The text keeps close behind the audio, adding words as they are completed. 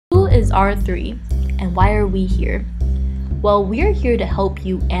is R3, and why are we here? Well, we're here to help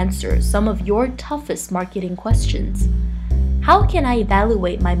you answer some of your toughest marketing questions. How can I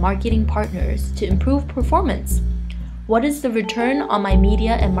evaluate my marketing partners to improve performance? What is the return on my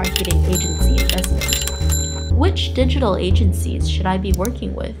media and marketing agency investment? Which digital agencies should I be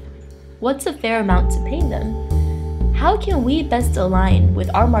working with? What's a fair amount to pay them? How can we best align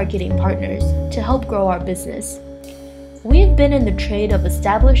with our marketing partners to help grow our business? We've been in the trade of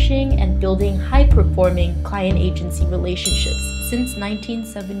establishing and building high-performing client agency relationships since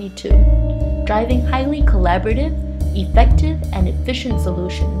 1972, driving highly collaborative, effective, and efficient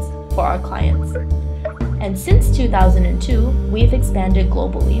solutions for our clients. And since 2002, we've expanded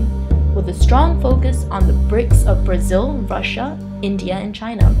globally, with a strong focus on the BRICS of Brazil, Russia, India, and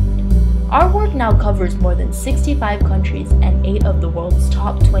China. Our work now covers more than 65 countries and 8 of the world's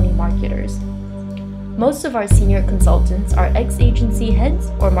top 20 marketers. Most of our senior consultants are ex-agency heads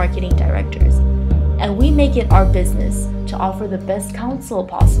or marketing directors, and we make it our business to offer the best counsel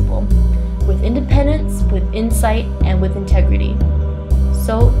possible, with independence, with insight, and with integrity.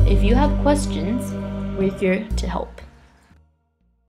 So if you have questions, we're here to help.